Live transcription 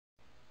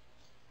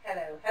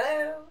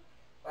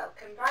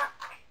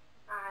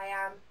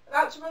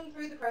to run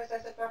through the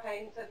process of my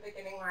paints at the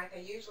beginning like I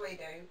usually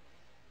do.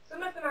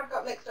 Some of them I've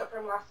got mixed up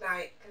from last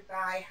night because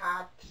I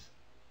had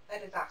a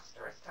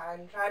disastrous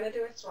time trying to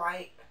do a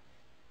swipe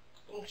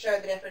and show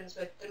the difference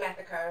with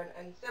Dimethicone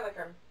and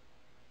silicone.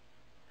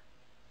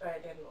 But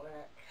it didn't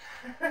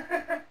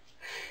work.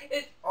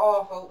 It's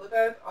awful,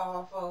 they're both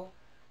awful,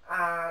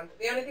 and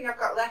the only thing I've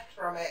got left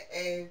from it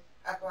is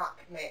a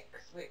black mix,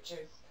 which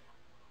is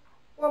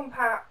 1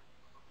 part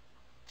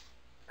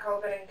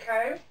Colvin &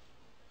 Co.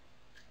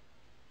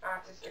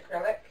 Artist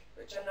Acrylic,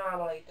 which I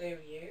normally do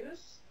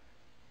use,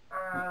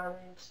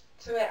 and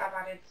to it I've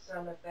added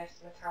some of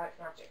this Metallic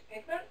Magic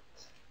pigment.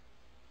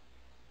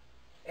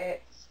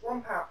 It's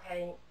 1 part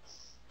paint,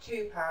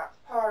 2 parts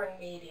Pouring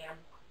Medium,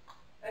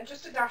 and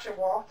just a dash of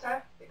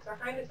water because I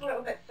find it's a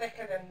little bit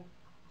thicker than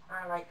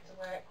I like to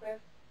work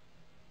with.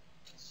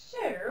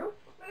 So,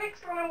 the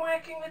next one I'm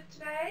working with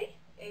today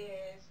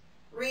is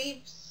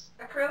Reeves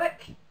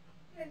Acrylic.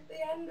 Is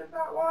the end of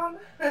that one.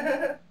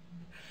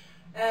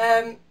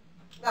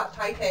 That's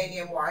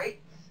titanium white.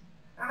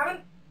 I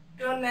haven't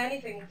done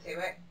anything to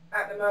it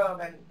at the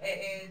moment.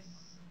 It is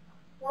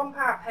 1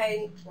 part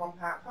paint, 1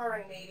 part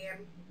Pouring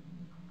Medium,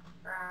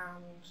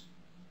 and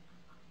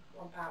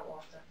 1 part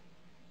water.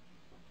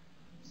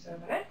 So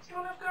the next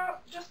one I've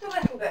got, just a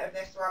little bit of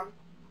this one,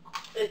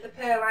 is the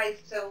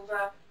Pearlized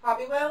Silver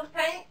Hobby World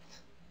paint.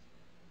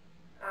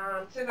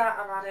 And to that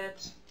I've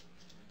added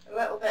a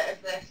little bit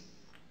of this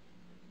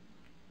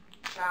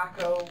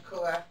charcoal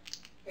colour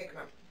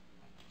pigment.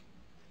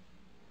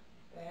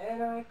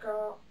 Then I've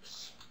got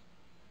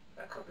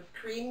a cup of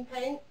cream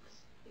paint.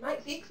 You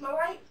might see because my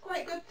light's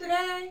quite good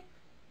today.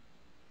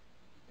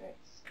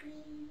 It's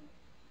cream.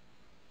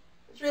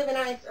 It's really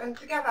nice, and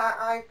together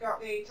I've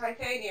got the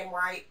titanium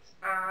white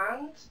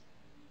and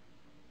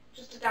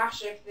just a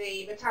dash of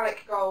the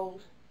metallic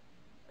gold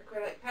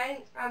acrylic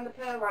paint and the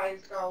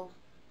pearlized gold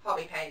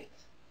hobby paint.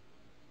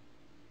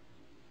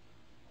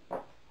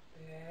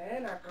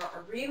 Then I've got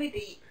a really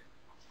deep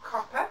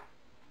copper,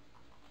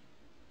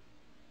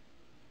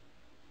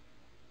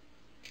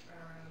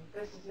 and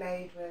this is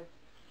made with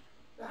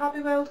the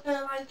Hobby World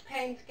pearlized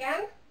paint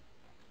again,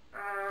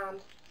 and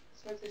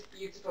some of this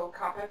beautiful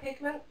copper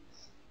pigment.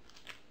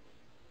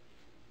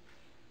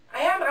 I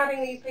am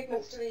adding these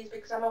pigments to these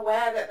because I'm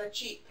aware that they're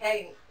cheap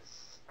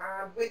paints,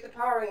 and with the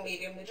Pouring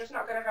Medium they're just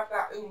not going to have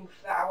that oomph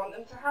that I want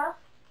them to have.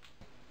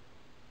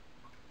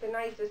 The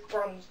nicest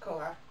bronze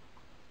colour.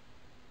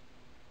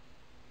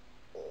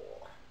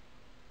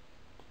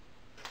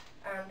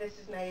 And this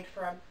is made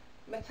from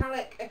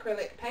metallic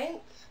acrylic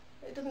paint.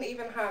 It doesn't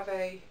even have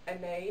a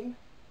name.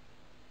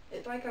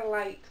 It's like a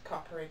light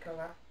coppery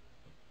colour.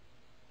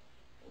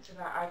 Into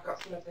that I've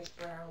got some of this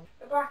brown.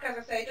 The black, as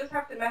I say, does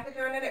have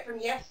Dimethicone in it from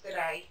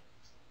yesterday,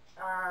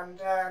 and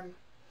I'm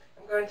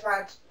going to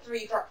add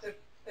 3 drops of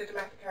the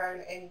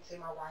Dimethicone into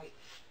my white.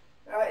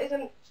 Now it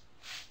isn't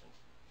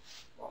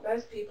what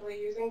most people are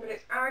using, but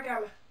it's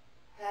argan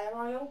hair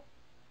oil,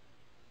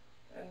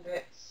 and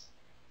its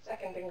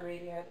second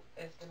ingredient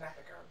is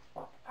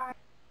Dimethicone. I'm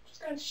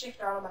just going to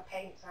shift all of my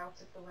paints out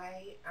of the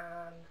way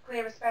and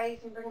clear a space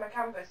and bring my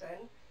canvas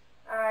in.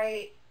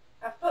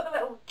 I've put the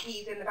little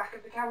keys in the back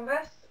of the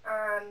canvas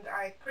and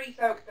I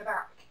pre-soaked the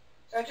back.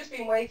 So I've just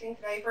been waiting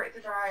today for it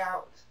to dry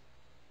out.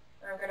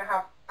 I'm going to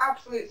have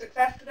absolute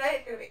success today.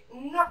 It's going to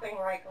be nothing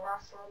like the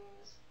last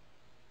ones,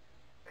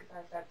 because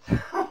I said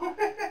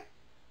so.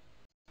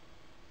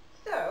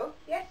 So,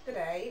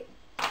 yesterday,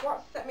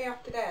 what set me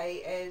off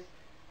today is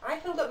I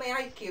filled up my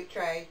ice cube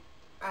tray.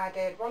 I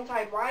did one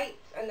side white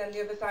and then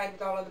the other side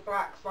with all of the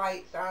blacks,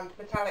 whites and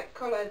metallic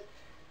colours,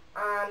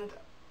 and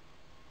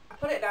I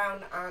put it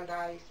down and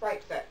I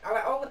swiped it. I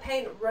let all the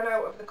paint run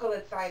out of the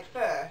coloured side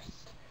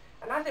first,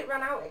 and as it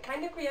ran out it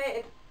kind of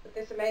created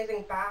this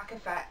amazing bark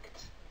effect.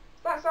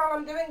 So that's all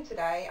I'm doing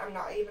today. I'm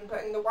not even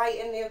putting the white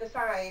in the other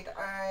side.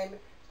 I'm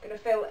going to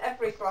fill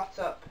every slot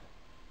up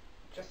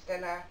just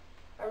in a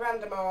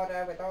random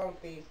order with all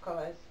of these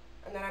colours,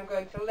 and then I'm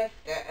going to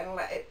lift it and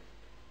let it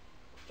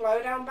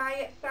flow down by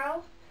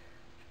itself,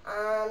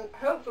 and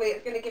hopefully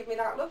it's going to give me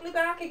that lovely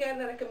bark again,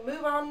 then I can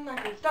move on, I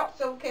can stop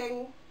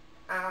sulking,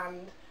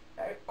 and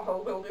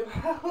all will do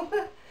well.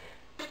 I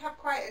should have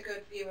quite a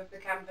good view of the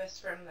canvas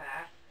from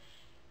there.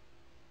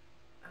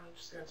 I'm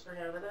just going to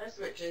bring over this,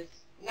 which is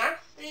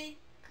nasty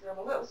because I'm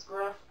a little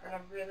scruff and I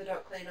really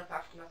don't clean up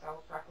after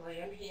myself properly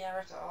in here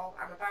at all.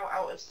 I'm about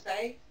out of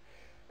space.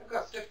 I've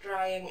got stuff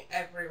drying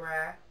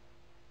everywhere.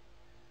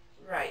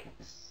 Right,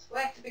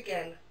 where to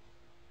begin?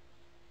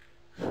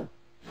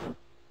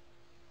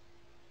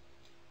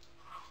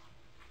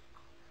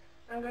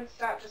 I'm going to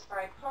start just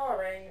by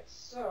pouring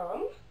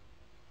some.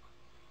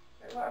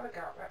 Wait, what have I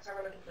got? Let's have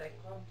a little think.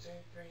 1, 2,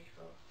 3,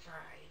 4, 5.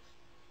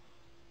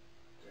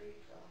 3,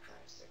 4, 5,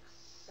 6,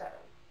 7.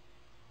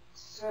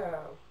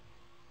 So,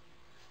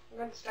 I'm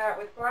going to start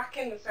with black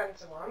in the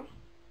centre one,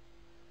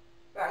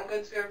 but I'm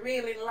going to go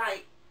really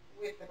light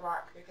with the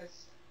black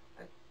because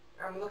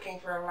I'm looking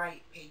for a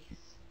light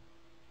piece.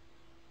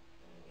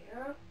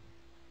 There we go.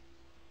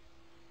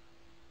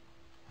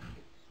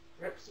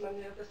 Rip some on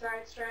the other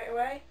side straight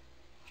away.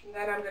 And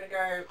then I'm going to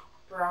go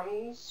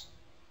bronze.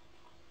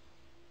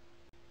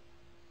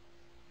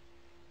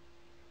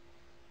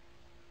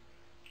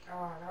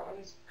 Oh, that one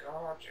is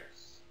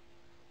gorgeous.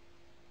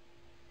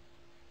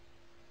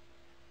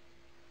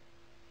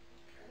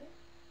 Okay.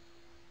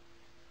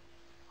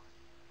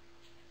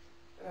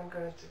 And I'm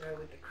going to go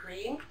with the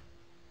cream.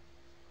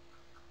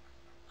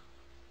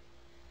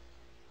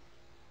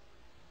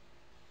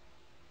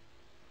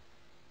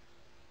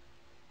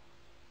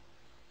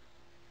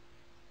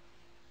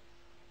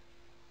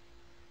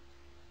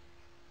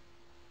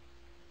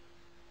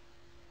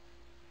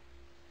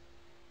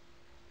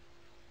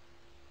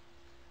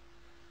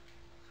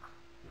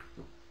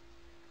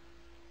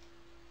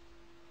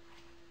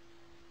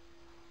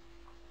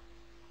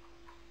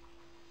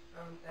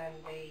 And then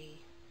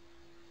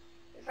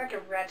it's like a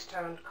red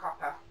toned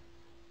copper.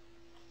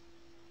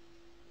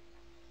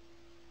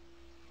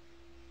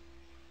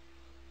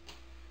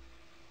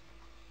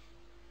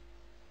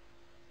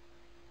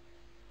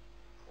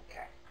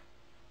 Okay.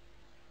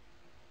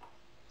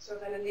 So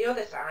then on the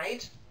other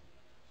side,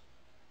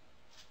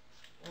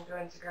 I'm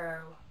going to go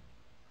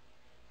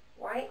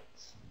white,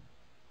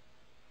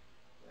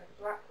 where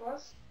the black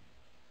was.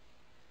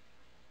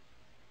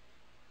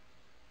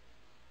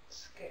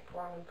 Skip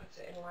one and put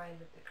it in line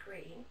with the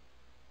cream.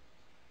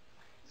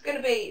 There's going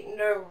to be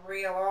no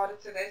real order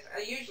to this.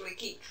 I usually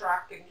keep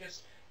track and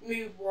just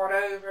move one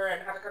over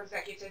and have a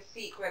consecutive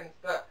sequence,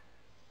 but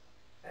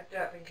I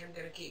don't think I'm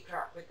going to keep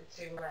track with the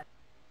two left.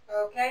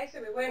 Okay,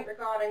 so we weren't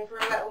recording for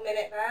a little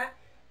minute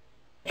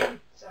there.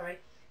 Sorry.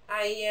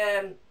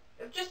 I've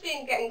just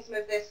been getting some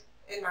of this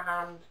in my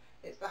hand.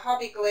 It's the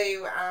Hobby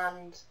Glue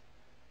and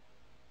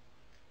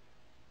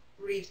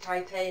Reeves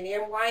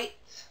Titanium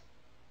White,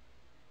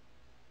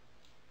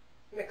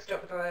 mixed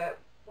up with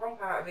one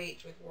part of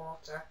each with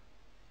water.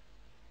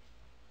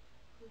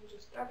 I'm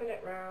just dabbing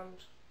it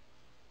round,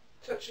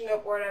 touching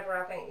up wherever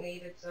I think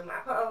needed some. I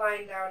put a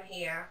line down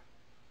here.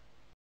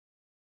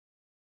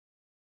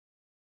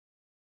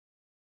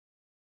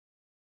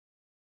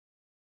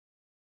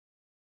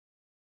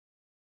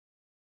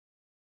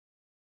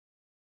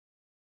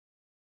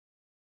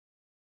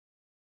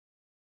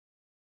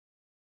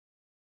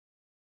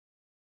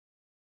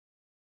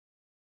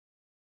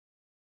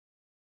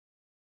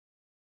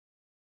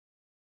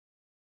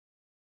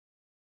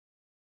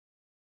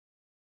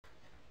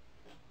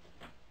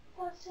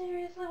 That's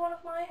seriously one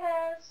of my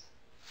hairs?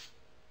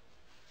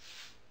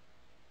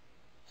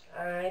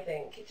 I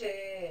think it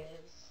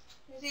is.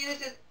 You see,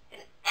 this is an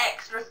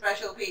extra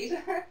special piece.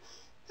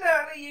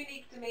 Totally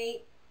unique to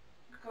me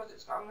because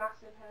it's got a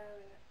massive hair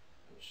in it,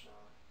 I'm sure.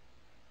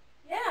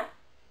 Yeah.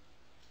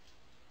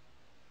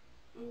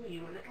 Ooh,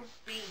 you little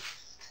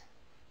beast.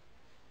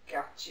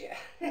 Gotcha.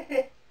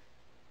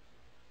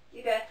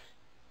 You bet.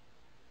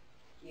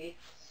 Yes.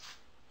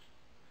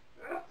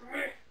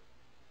 Right.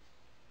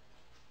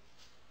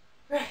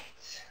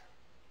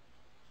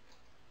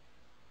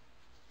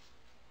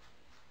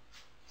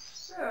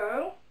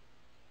 So,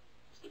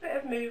 just a bit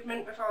of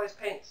movement before this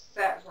paint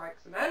sets like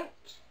cement,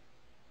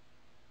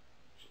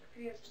 which it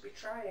appears to be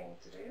trying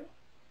to do.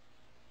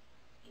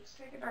 Just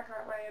take it back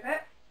that way a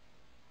bit,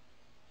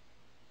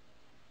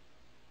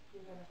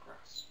 and then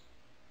across.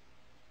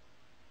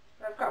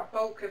 I've got a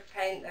bulk of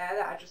paint there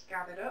that I just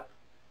gathered up.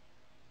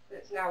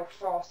 It's now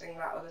forcing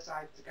that other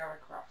side to go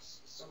across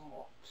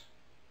somewhat.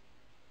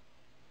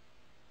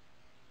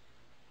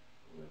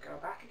 We'll go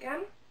back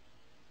again,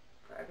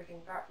 put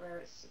everything back where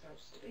it's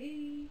supposed to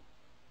be.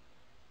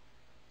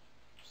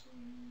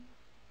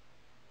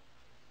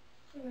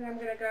 And then I'm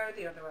going to go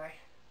the other way.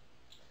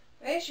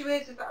 The issue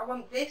is that I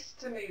want this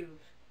to move,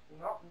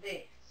 not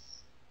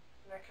this.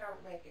 And I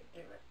can't make it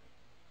do it.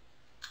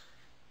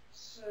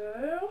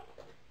 So,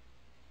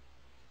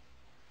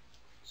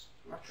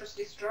 my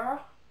trusty straw.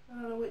 I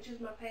don't know which is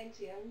my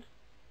painty end.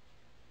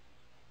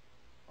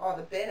 Or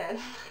the bin end.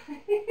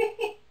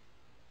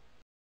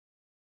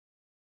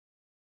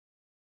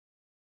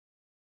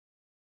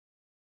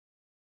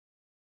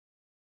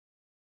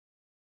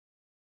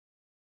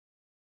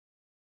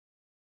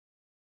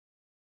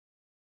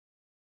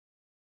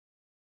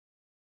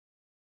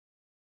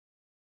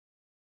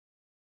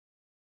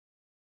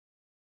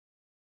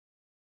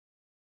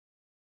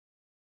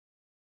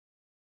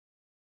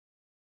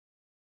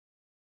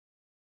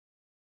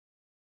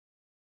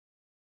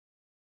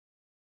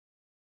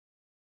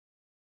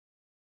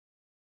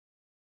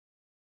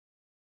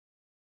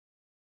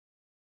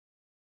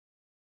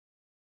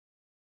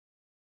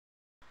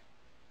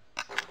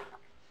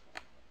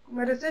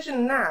 My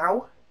decision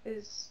now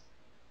is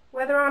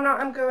whether or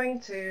not I'm going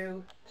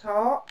to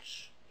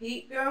torch,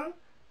 heat gun,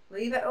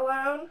 leave it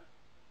alone.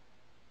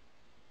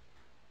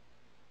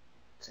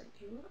 Take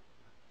you up.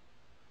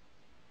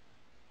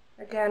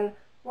 Again,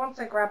 once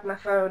I grab my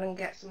phone and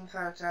get some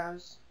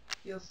photos,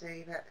 you'll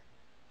see that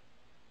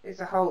it's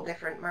a whole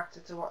different matter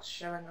to what's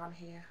showing on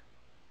here.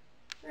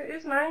 It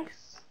is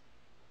nice.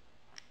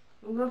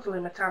 Lovely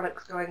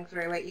metallics going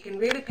through it. You can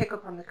really pick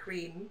up on the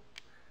cream.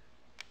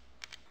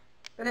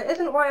 But it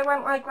isn't what it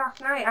went like last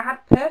night. I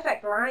had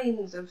perfect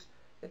lines of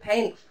the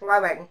paint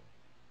flowing.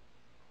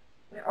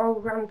 It all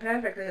ran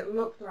perfectly. It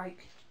looked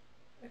like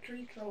a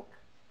tree trunk.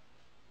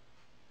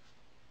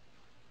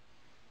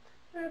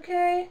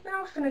 Okay,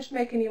 now I've finished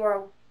making you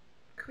all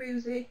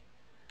queasy.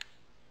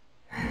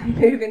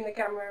 Moving the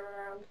camera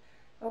around.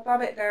 I'll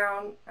bob it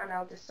down and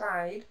I'll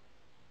decide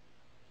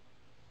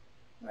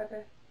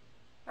whether...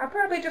 I'll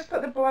probably just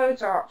put the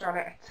blowtorch on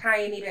it a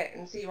tiny bit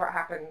and see what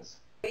happens.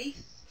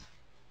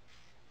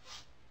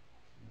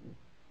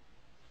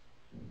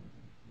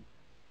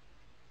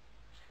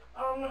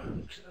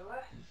 On to the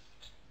left.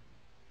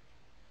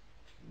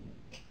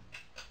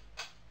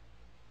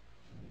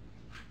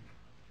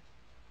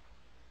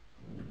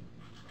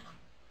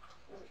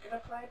 Is it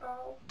going to play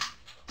ball?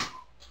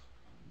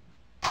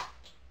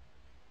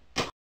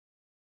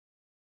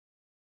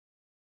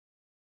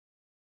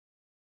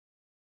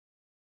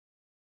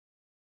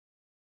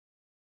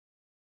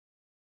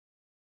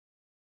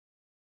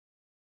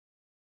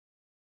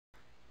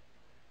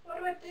 What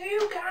do I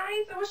do,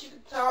 guys? I wish you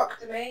could talk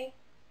to me.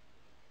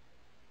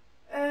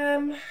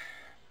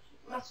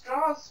 My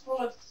straw's full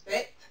of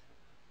spit,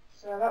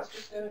 so that's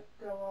just going to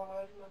go all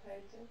over my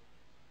painting.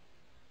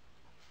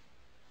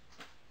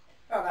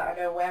 Not that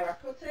I know where I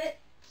put it.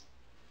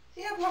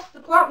 See, I've lost the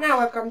plot now.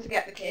 I've gone to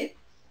get the kids.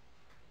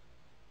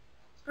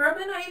 It's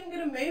probably not even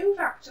going to move,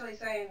 actually,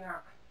 saying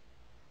that.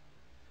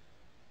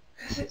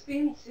 Because it's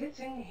been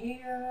sitting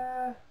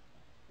here.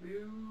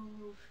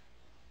 Move.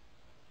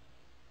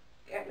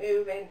 Get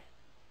moving.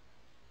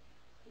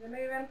 Is it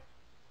moving?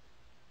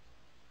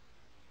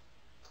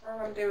 All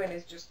I'm doing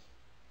is just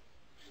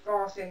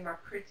forcing my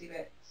pretty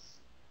bits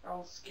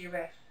all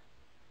skewy.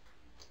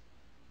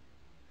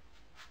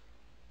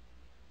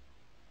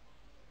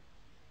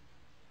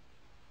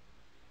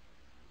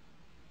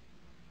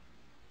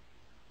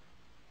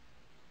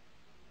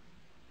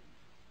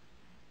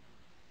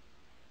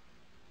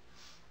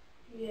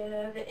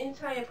 Yeah, the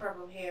entire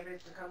problem here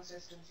is the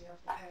consistency of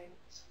the paint.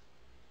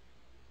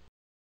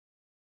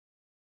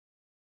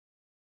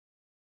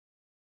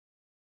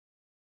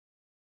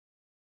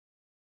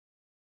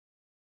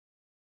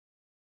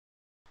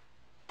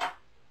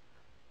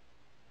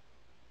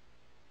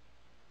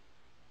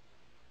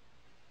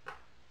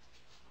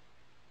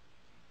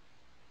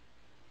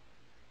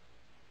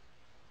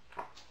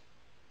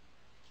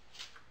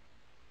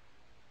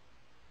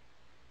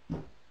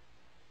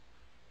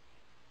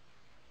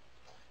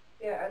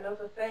 Yeah,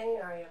 another thing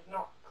I have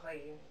not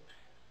cleaned.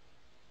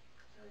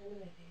 I'm an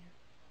idiot.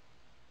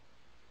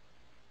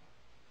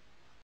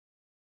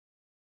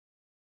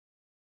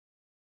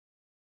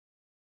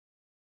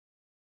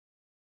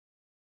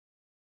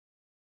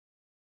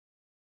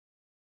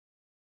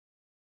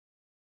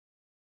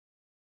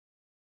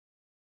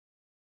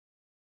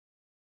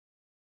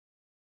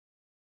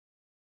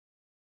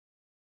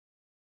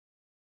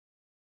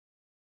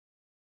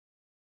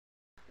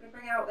 I'm going to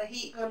bring out the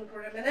heat gun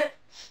for a minute.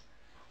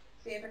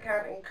 See if I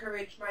can't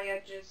encourage my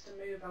edges to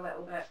move a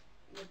little bit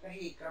with the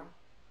heat gun.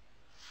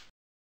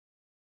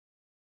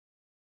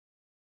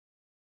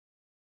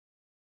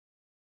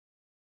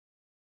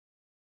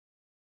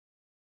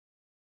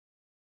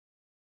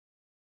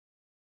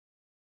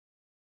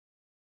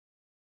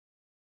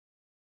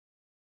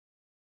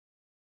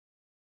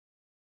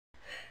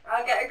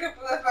 I'll get a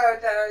couple of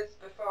photos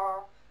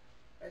before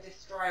I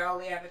destroy all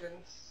the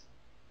evidence.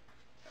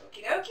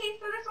 Okie dokie,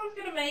 so this one's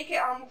going to make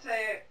it onto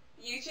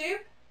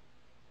YouTube.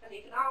 And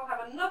you can all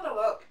have another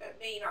look at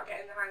me not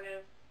getting the hang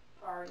of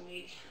pouring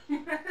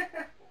medium.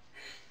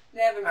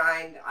 Never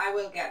mind, I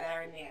will get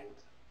there in the end.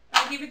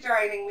 Thank you for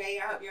joining me.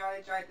 I hope you all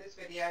enjoyed this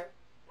video.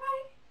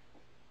 Bye!